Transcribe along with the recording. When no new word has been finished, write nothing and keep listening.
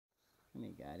Come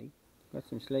here, Gardy. Got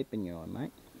some sleep in your eye,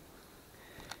 mate.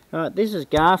 Alright, this is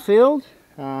Garfield.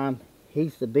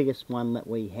 He's the biggest one that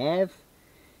we have.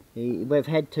 We've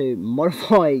had to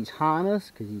modify his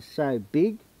harness because he's so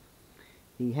big.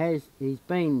 He's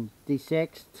been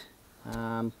desexed.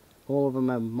 All of them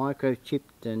are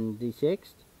microchipped and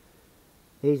desexed.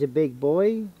 He's a big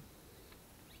boy.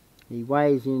 He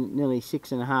weighs in nearly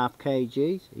 6.5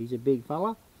 kgs. He's a big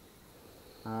fella.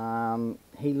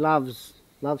 He loves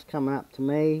coming up to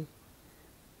me.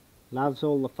 Loves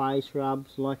all the face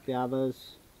rubs like the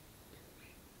others.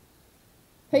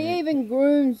 He even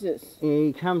grooms us.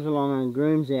 He comes along and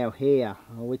grooms our hair,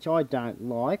 which I don't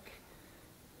like.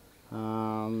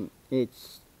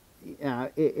 It's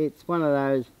one of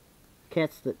those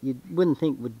cats that you wouldn't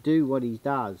think would do what he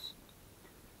does.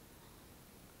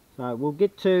 So we'll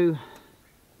get to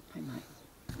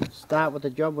start with the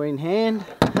job we're in hand.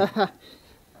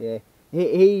 Yeah,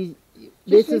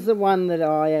 this is the one that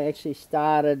I actually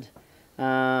started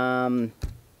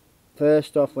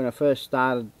first off when I first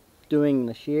started doing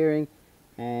the shearing,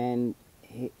 and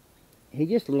he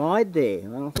just lied there,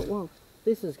 and I thought, well,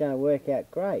 this is going to work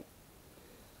out great.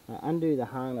 Undo the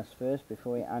harness first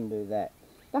before you undo that.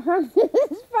 The harness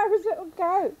as far as it'll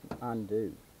go.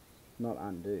 Undo, not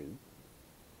undo.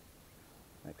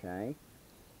 Okay.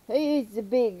 He's a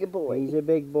big boy. He's a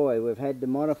big boy. We've had to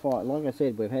modify it. Like I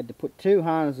said, we've had to put two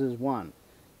harnesses, one.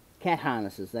 Cat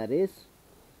harnesses, that is.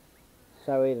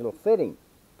 So it'll fit him.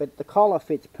 But the collar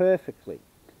fits perfectly.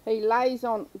 He lays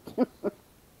on...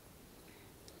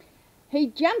 He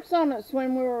jumps on us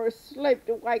when we're asleep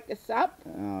to wake us up.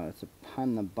 Oh, it's a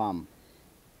pun the bum.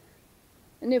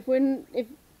 And if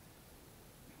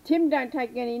Tim don't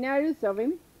take any notice of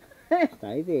him...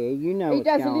 Stay there. You know he what's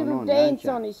going on, does a little don't dance you?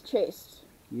 on his chest.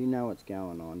 You know what's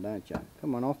going on, don't you?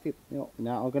 Come on, off you.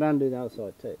 No, I've got to undo the other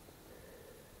side too.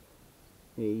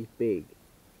 Yeah, he's big.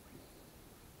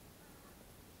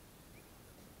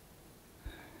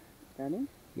 Got him?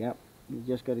 Yep. You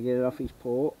just got to get it off his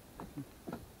paw.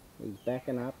 He's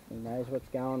backing up. He knows what's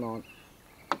going on.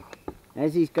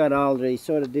 As he's got older, he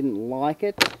sort of didn't like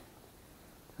it.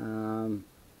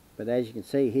 But as you can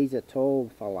see, he's a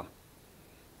tall fella.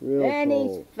 Real and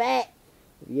tall. he's fat.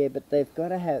 Yeah, but they've got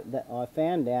to have that. I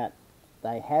found out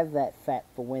they have that fat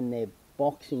for when they're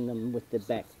boxing them with their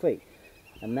back feet,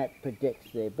 and that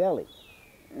protects their belly.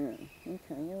 Okay,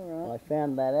 you're right. I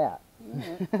found that out.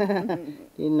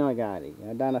 Right. Didn't I, Gardy?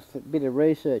 I've done a bit of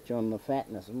research on the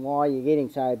fatness and why you're getting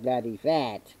so bloody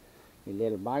fat, you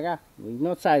little bugger. He's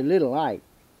not so little, eh?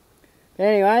 But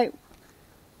anyway,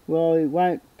 well, we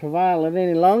won't prevail it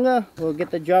any longer. We'll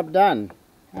get the job done.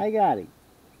 Hey, Gardy?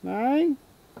 No?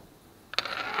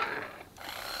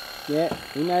 Yeah,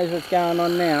 he knows what's going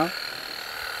on now.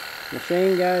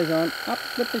 Machine goes on, up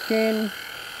with the chin,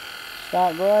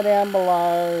 start right down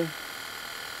below.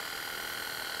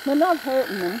 We're not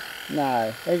hurting them.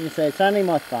 No, as you say, it's only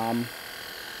my thumb.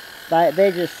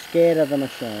 They're just scared of the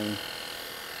machine.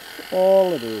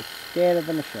 All it is, scared of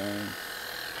the machine.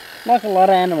 Like a lot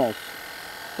of animals,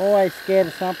 always scared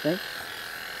of something.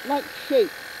 Like sheep.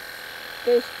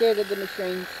 They're scared of the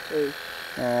machines too.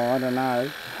 Oh, I don't know.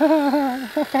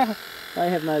 They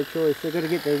have no choice. They've got to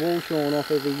get their wool shorn off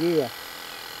every year.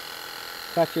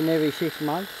 Touching every 6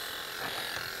 months.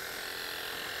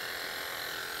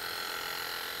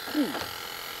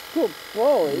 Good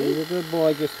boy. He's a good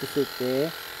boy just to sit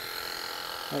there.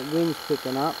 That wind's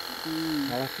picking up.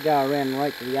 I'll have to go around and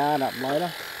rake the yard up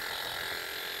later.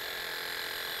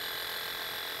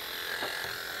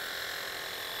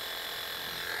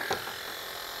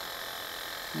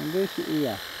 And where's your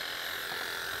ear?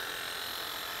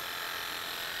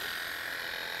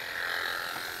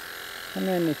 Come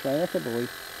around this way, that's a boy.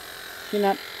 Chin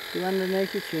up, go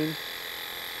underneath your chin.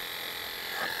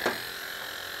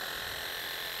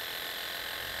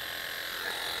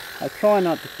 I try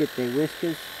not to get their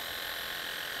whiskers.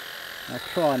 I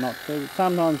try not to.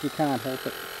 Sometimes you can't help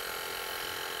it.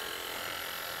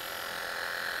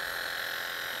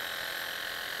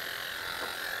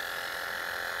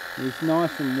 He's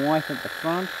nice and white at the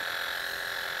front.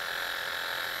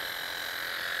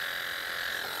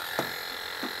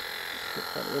 Get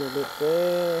that little bit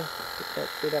there. Get that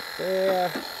bit up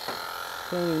there.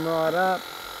 Clean him right up.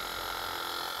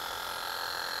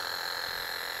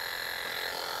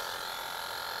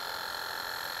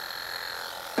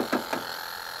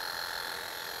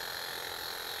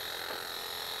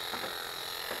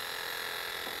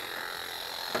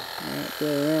 Right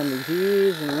there around his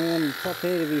ears and around the top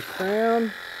head of his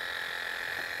crown.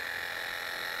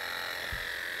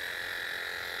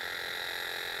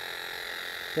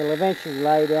 He'll eventually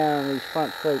lay down on his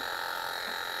front feet.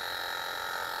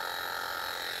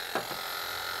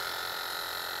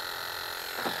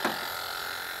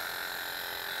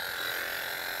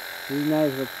 He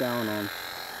knows what's going on.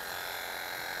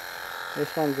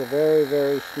 This one's a very,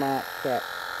 very smart cat.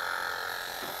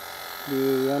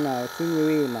 Yeah, I know, it's in your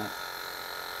ear, mate.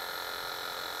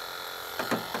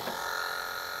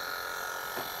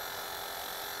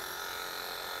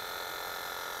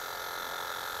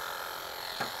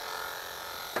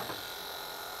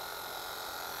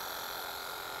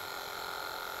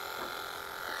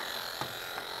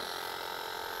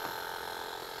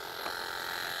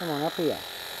 Come on, up here.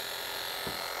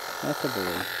 That's a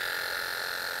boy.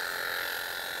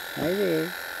 Hey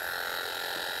there.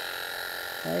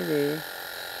 Hey there.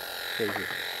 There you go.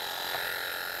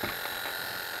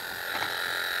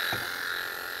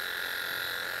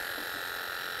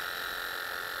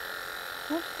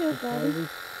 I've still got it.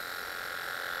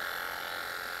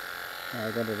 Oh,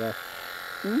 I got it off.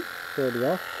 Hmm? It's already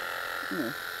off.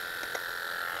 Yeah.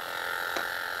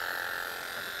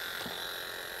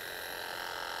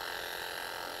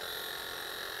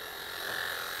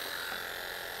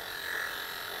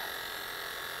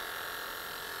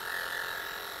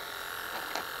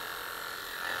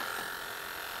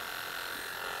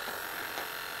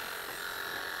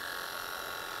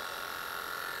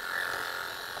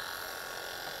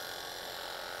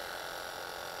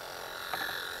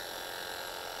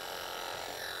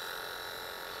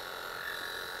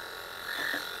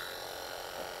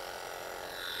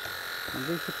 And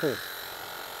use your paw.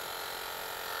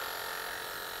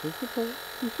 Use your paw.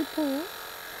 Use your paw.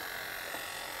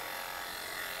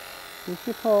 Use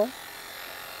your paw.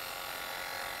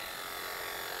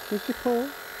 Use your paw.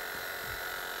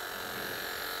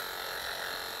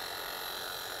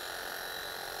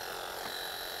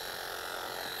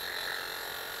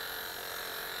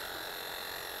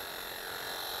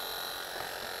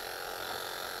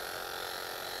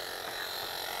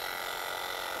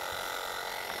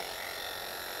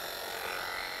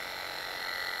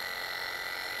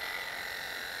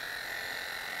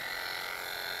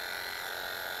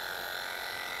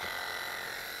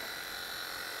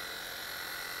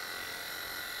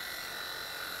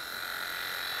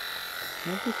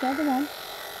 Where's this other one?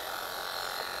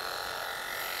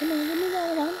 Come on, give me the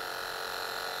other one.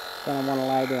 Gonna want to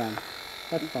lay down.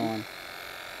 That's fine.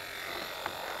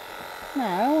 No,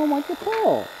 I want your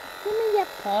paw. Give me your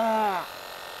paw.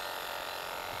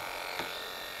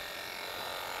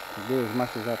 I'll do as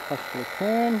much as I possibly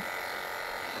can.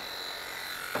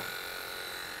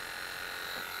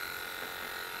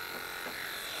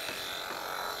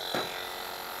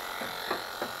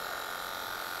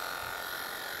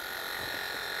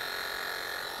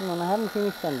 Hang on, I haven't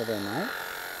finished under there, mate.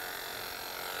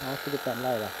 I'll have to get that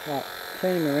later. Right,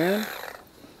 turn him around.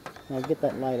 I'll get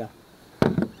that later.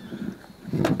 The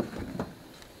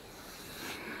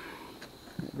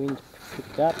wind's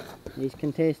picked up. He's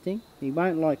contesting. He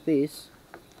won't like this.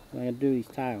 I'm going to do his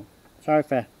tail. Sorry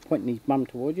for pointing his bum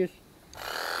towards you.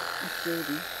 It's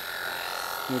dirty.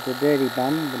 It's a dirty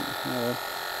bum, but oh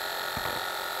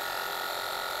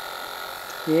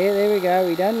well. Yeah, there we go.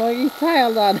 We don't like his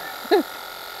tail done.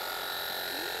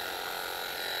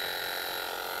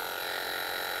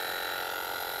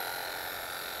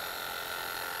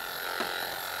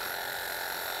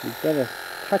 He's got a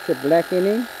touch of black in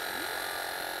him.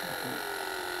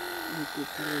 You good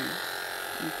boy.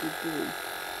 You good boy.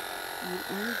 You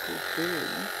are a good boy.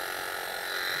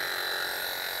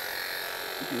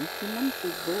 Yes, your mum's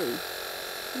good boy.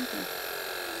 Okay.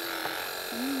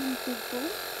 Are you a good boy?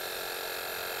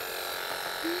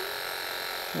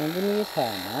 Now give me your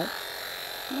tail, mate.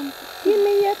 Mum's Give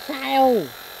me your tail!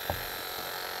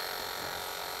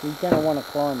 He's going to want to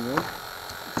climb you.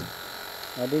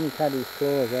 I didn't cut his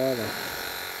claws either.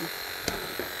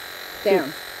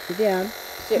 down. Sit down.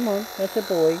 Sit. Come on, that's a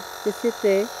boy. Just sit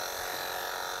there.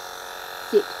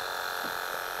 Sit.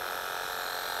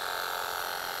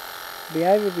 Be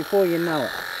over before you know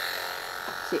it.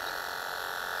 Sit.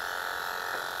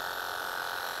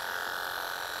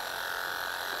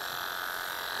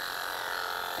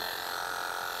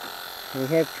 We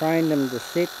have trained them to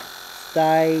sit,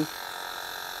 stay,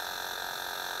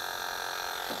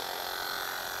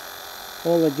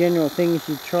 all the general things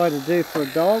you try to do for a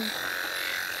dog.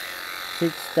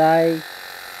 Sit, stay.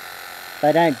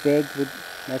 They don't beg.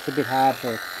 That's a bit hard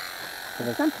for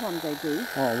the... Sometimes they do.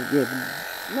 Oh,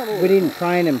 yeah. Not all. We didn't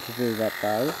train them to do that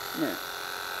though. No.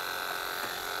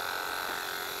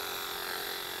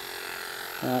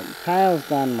 Right, tail's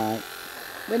done, mate.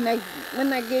 When they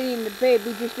get into bed,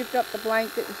 we just lift up the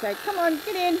blanket and say, "Come on,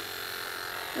 get in."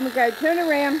 And we go, "Turn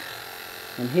around."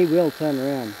 And he will turn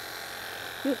around.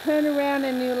 You turn around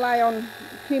and you lay on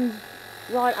Tim's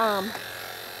right arm.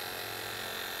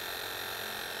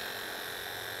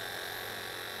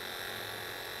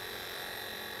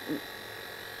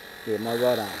 Yeah, my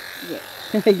right arm. Yeah.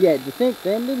 You had to think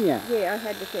then, didn't you? Yeah, I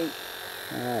had to think.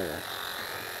 Oh, well.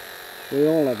 We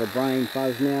all have a brain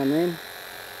fuzz now and then.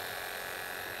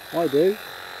 I do.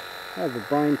 I have a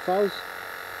brain fuzz.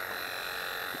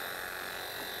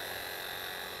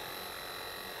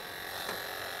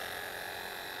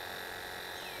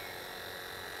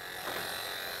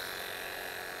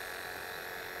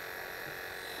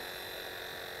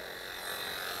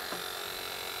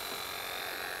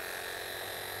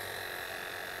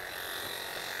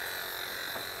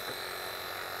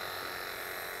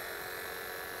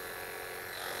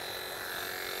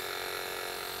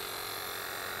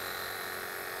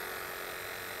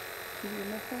 Give you a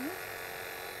massage?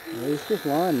 Well, he's just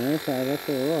lying there, so that's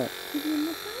alright. Give you a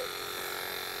massage?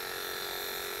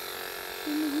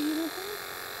 Give you a massage?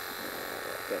 Oh,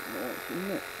 that nice,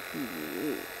 isn't it?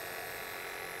 Yeah.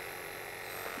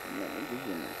 No, I'll give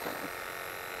you a massage.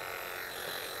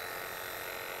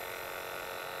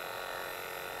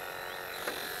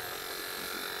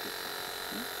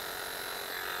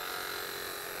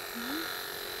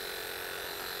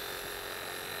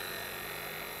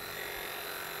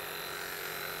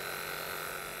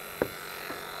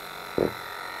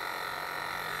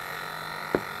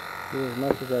 Do as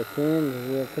much as I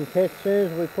can. As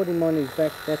soon as we put him on his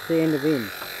back, that's the end of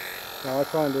him. So I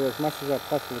try and do as much as I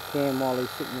possibly can while he's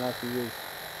sitting like he is.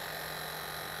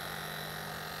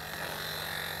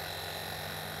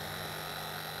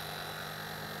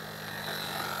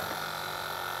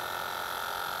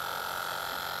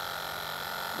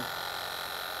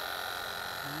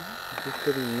 Just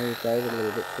getting moved over a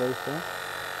little bit closer.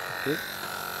 That's it.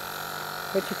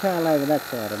 Put your tail over that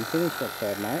side and finish that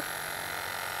side, mate.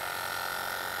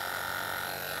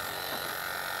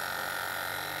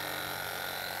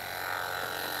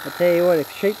 I tell you what,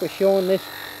 if sheep were shorn this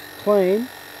clean,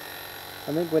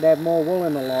 I think we'd have more wool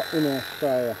in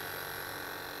Australia.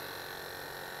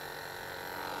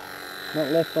 Not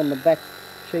left on the back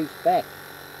sheep's back.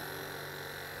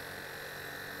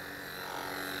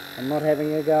 I'm not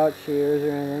having a go at shearers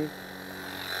or anything.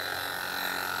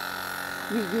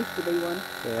 You used to be one.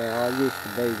 Yeah, I used to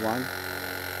be one.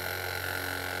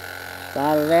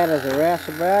 Started out as a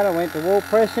rouseabout, I went to wool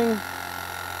pressing.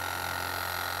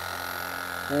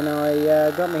 Then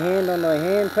I got my hand onto a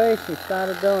handpiece and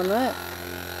started doing that.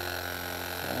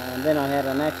 And then I had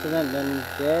an accident and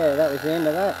yeah, that was the end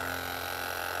of that.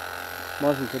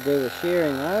 Wasn't to do with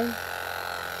shearing though.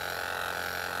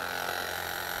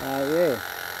 Yeah.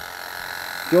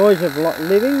 Joys of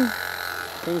living,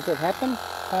 things that happen.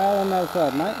 Tail on the other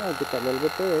side, mate. I'll get that little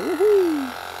bit there.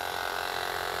 Woohoo!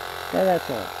 Go that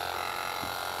side.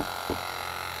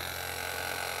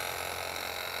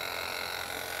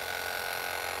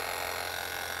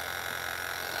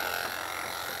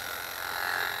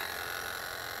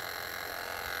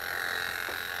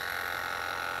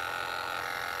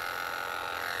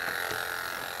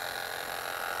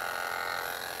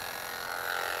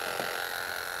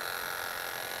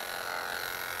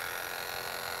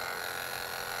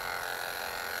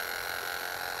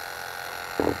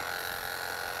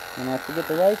 And I have to get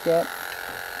the rake out.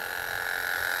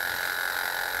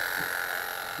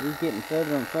 He's getting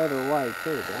further and further away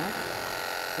too, right?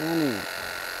 Down here.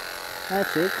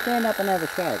 That's it. Stand up and have a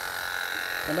shake.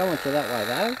 I don't want you that way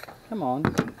though. Come on.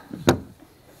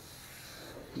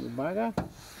 You bugger.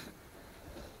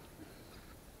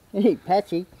 Hey,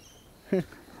 Patsy.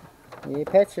 Yeah,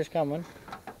 Patsy's coming.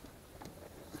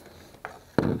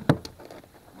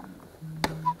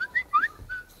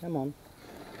 Come on.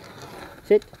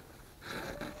 Sit.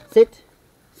 Sit.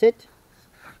 Sit.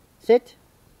 Sit.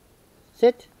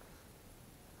 Sit.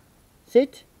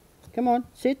 Sit. Come on,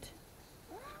 sit.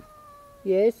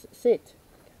 Yes, sit.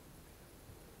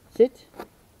 Sit.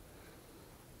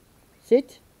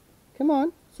 Sit. Come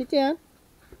on, sit down.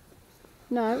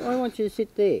 No, I want you to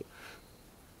sit there.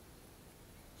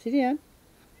 Sit down.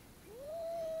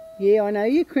 Yeah, I know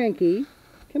you're cranky.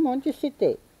 Come on, just sit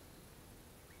there.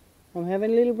 I'm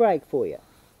having a little break for you.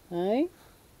 Hey?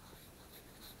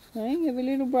 Hey, have a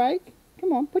little break.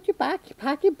 Come on, put your back,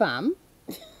 park your bum.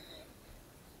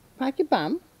 Park your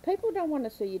bum. People don't want to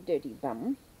see your dirty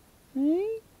bum.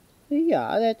 Hey? There you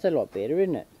are, that's a lot better,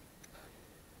 isn't it?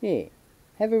 Yeah,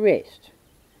 have a rest.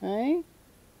 Hey?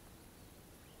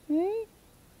 Hey?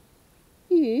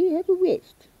 Yeah, have a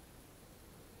rest.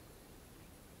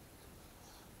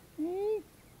 Hey?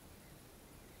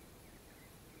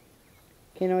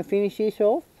 Can I finish this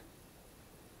off?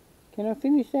 Can I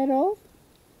finish that off?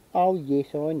 Oh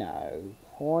yes, I know.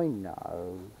 I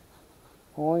know.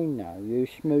 I know, you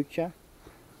smoocher.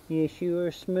 Yes, you're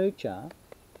a smoocher.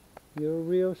 You're a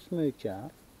real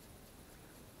smoocher.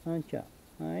 Aren't you?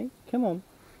 Hey, come on.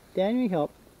 Down you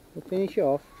hop. We'll finish you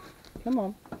off. Come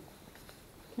on.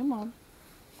 Come on.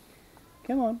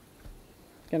 Come on.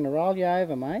 Gonna roll you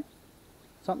over, mate.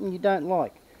 Something you don't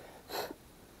like.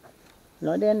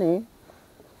 Lie down there.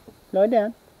 Lie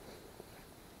down.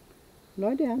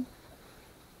 Lie down.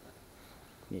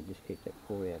 Yeah, just keep that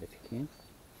paw out if you can.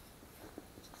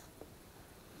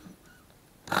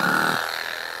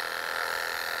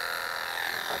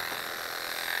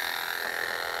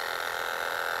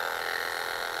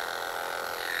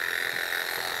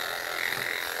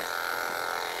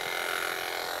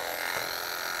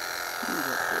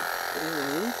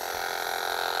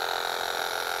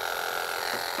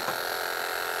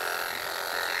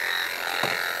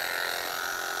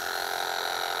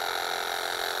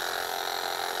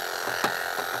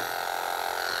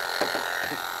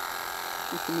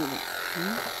 Just a minute.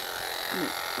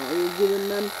 Oh, you're giving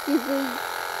Mum kisses.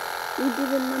 You're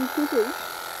giving Mum kisses.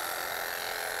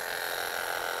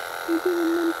 You're giving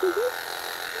Mum kisses.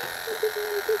 You're giving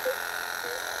Mum kisses.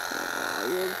 Oh,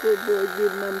 you're a good boy.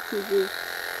 Give Mum kisses.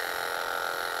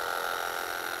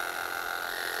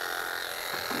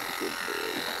 Good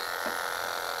boy.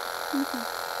 Okay.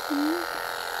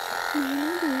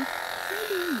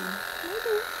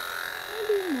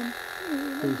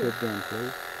 Put his head down,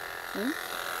 please. Huh?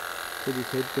 Put his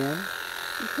head down.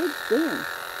 His head's down.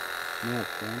 Now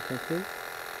it's down, thank you.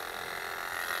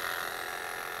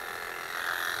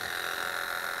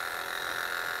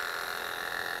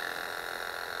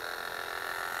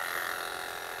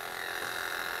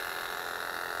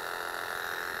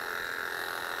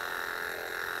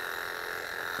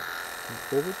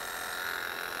 Forward.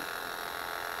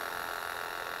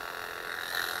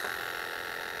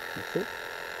 That's it.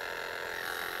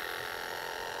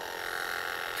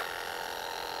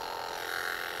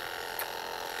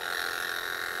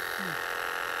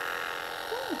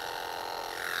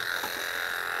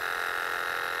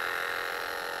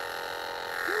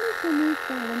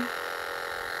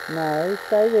 No,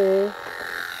 stay there.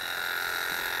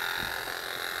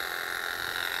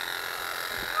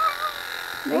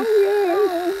 Oh,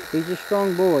 yeah. He's a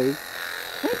strong boy.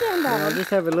 Hey down, I'll darling. just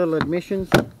have a little admissions.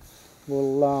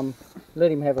 We'll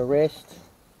let him have a rest.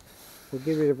 We'll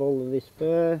get rid of all of this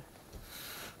fur.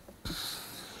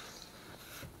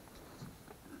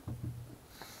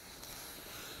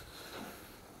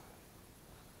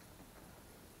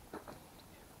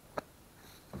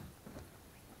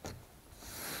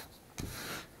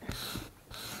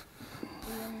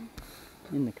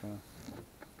 In the car.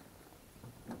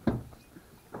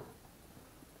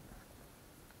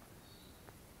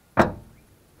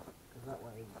 That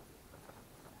way,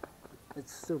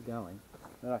 it's still going.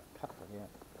 But I cut it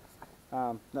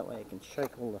out. That way I can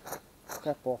shake all the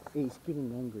crap off. He's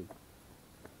getting angry.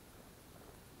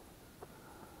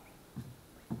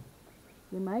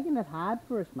 You're making it hard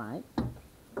for us, mate.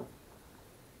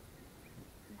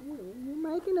 You're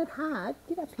making it hard.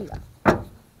 Get up here.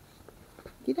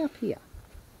 Get up here.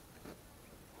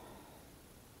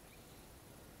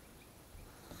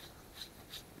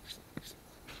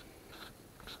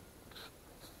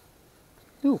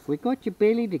 Look, we got your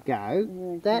belly to go.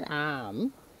 Yeah, that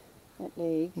arm. That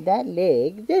leg. That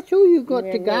leg. That's all you got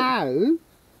Yeah, to go.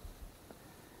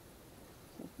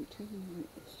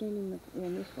 Stand him up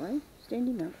around this way. Stand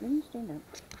him up. Let him stand up.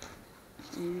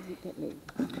 And you get that leg.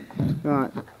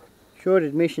 Right. Short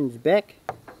admissions back.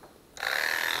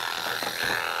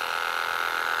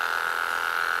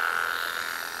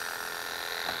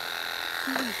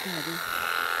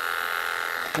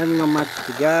 Haven't got much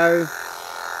to go.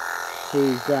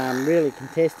 He's really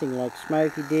contesting like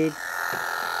Smokey did.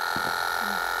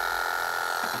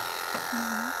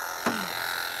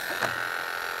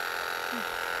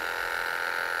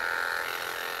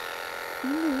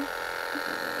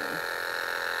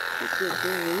 Good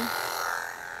boy.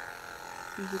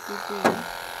 He's a good boy.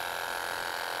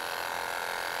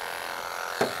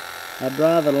 I'd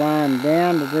rather lay him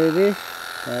down to do this,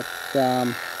 but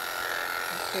they're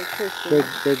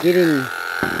getting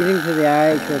to the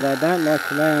age where they don't like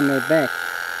to lay on their back.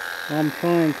 I'm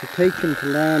trying to teach them to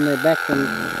lay on their back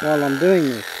while I'm doing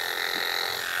this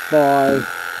by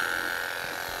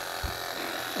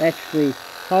actually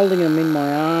holding them in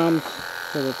my arms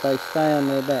so that they stay on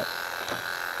their back.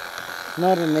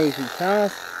 Not an easy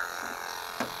task.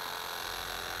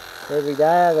 Every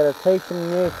day I've got to teach them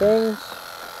new things.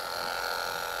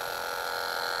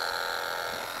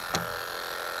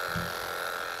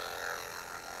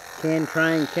 Can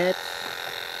train cats.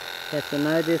 That's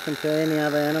no different to any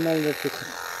other animal that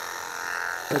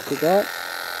you got.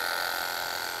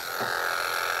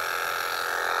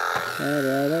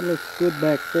 Righto, that looks good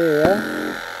back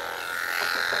there.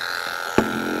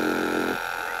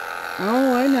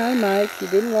 Oh, I know, mate. You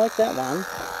didn't like that one.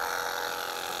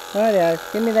 Righto,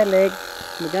 give me that leg.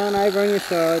 We're going over on your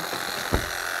side.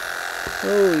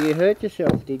 Oh, you hurt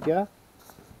yourself, did ya?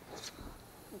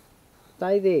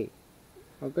 Stay there.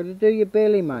 I've got to do your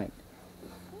belly, mate.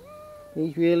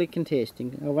 He's really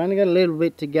contesting. I've only got a little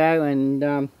bit to go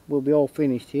and we'll be all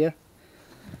finished here.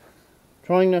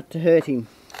 Trying not to hurt him.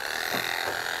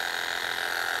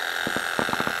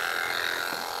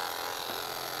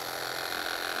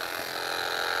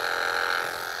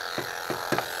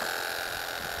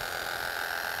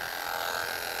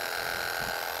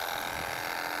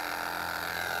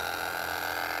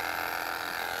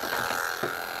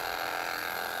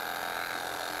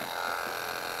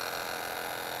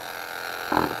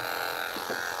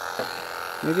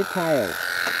 Move your tail.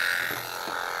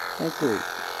 Thank you.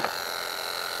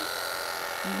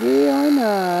 Yeah, I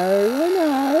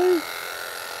know.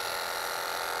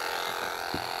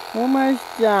 Almost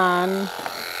done.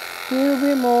 A little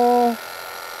bit more.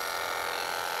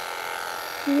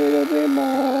 A little bit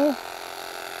more.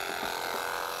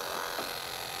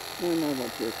 I know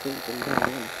what you're thinking,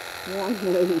 darling. Why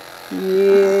me?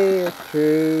 Yeah,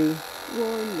 true.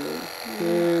 Why me?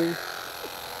 True.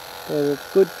 Well,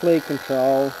 it's good flea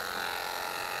control.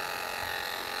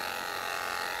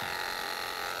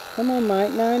 Come on,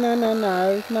 mate. No.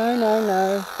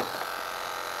 No.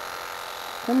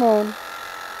 Come on.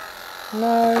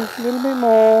 No, a little bit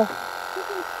more. A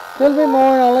little bit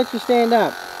more and I'll let you stand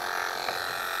up.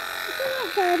 It's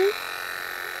alright, Daddy.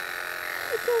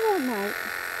 It's alright, mate.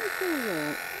 It's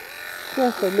alright.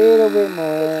 Just a little bit more.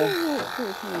 It's alright,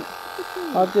 sweetheart. It's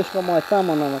alright. I've just got my thumb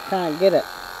on and I can't get it.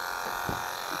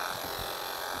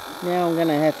 Now I'm going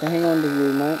to have to hang on to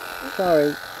you, mate.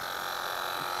 Sorry.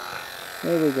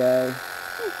 There we go.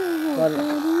 It's alright, Got it in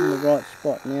Daddy. the right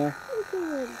spot now. It's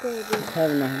alright, Daddy. Just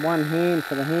having one hand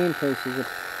for the hand piece is a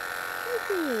It's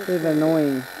alright. bit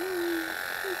annoying.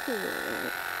 It's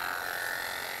alright.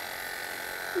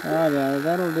 Righto,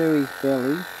 that'll do his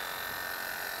belly.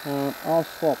 I'll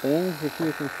swap ends. If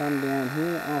you can come down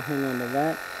here, I'll hang on to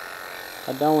that.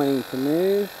 I don't want him to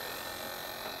move.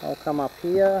 I'll come up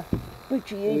here.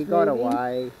 Richie, He got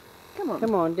away. Come on.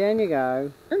 Come on, down you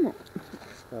go. Come on.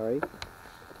 Sorry.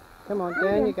 Come on,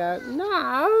 down you go.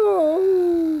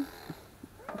 No!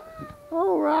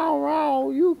 Oh,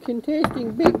 row, you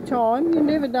contesting big time. You've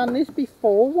never done this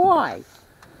before. Why?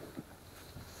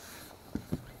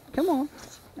 Come on.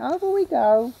 Over we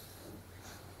go.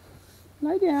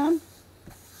 Lay down.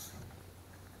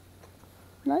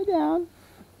 Lay down.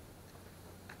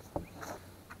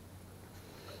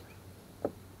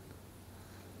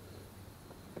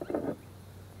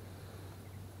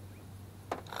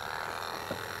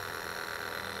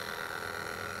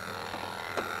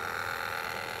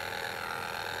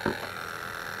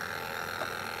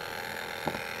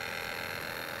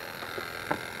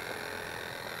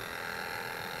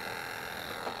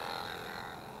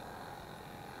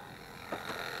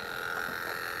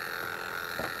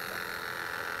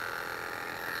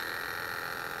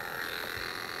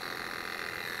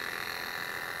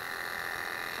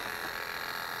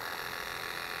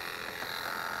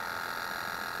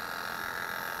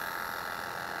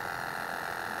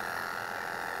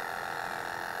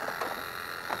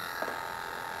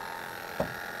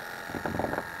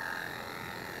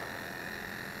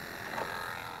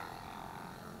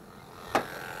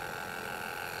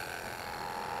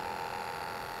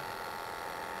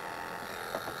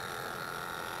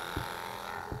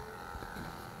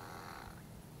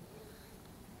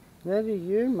 That is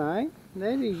you, mate.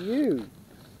 That is you.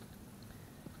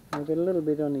 I've got a little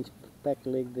bit on his back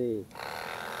leg there.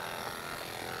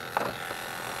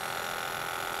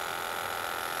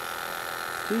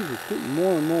 Geez, he's getting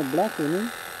more and more black in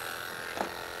him.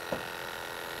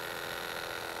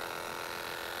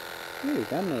 Yeah, he's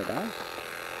done there, though.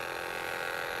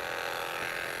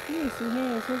 Yes, he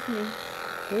has, hasn't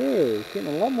he? Yeah, he's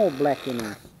getting a lot more black in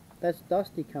him. That's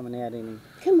dusty coming out in him.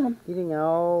 Come on. Getting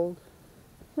old.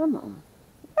 Come on.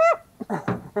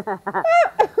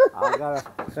 I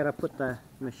gotta put the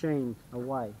machine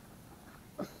away.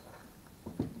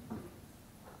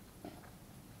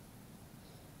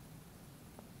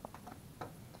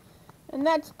 And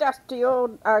that's Dusty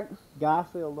old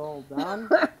Garfield all done.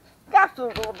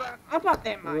 Garfield all done. Up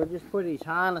there, mate. We'll just put his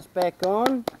harness back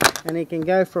on and he can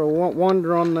go for a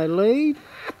wander on the lead.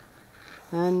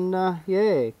 And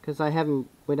yeah, because they haven't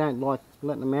we don't like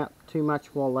letting them out too much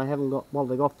while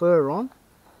they got fur on.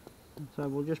 So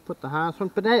we'll just put the harness on.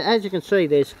 But as you can see,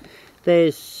 there's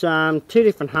two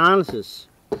different harnesses.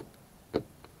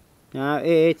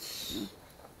 It's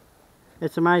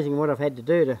amazing what I've had to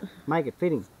do to make it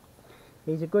fit him.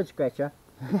 He's a good scratcher.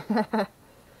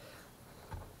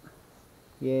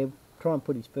 Yeah, try and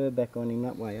put his fur back on him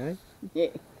that way, eh? Yeah.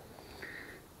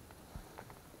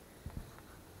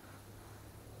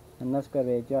 And that's got to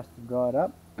be adjusted right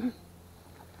up.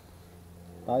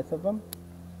 Both of them.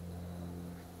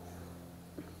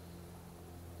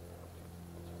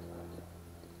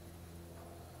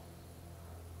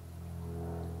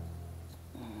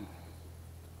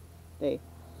 There.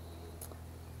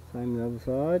 Same the other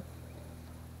side.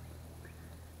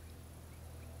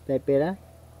 That better?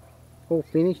 All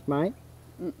finished, mate.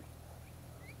 Mm.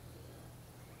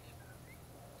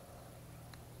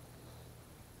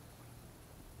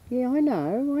 Yeah, I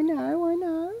know.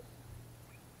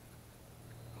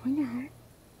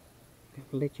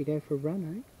 I'll let you go for a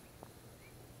run,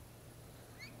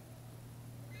 eh?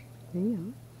 There you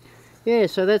are. Yeah,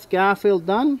 so that's Garfield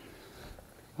done.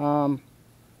 But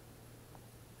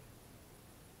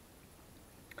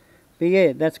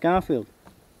yeah, that's Garfield.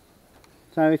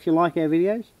 So if you like our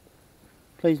videos,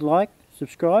 please like,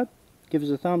 subscribe, give us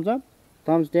a thumbs up,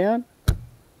 thumbs down.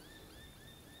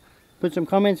 Put some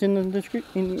comments in the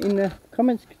in the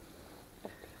comments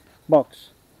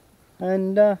box.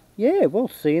 And yeah, we'll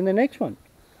see you in the next one.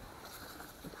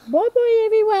 Bye bye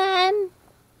everyone.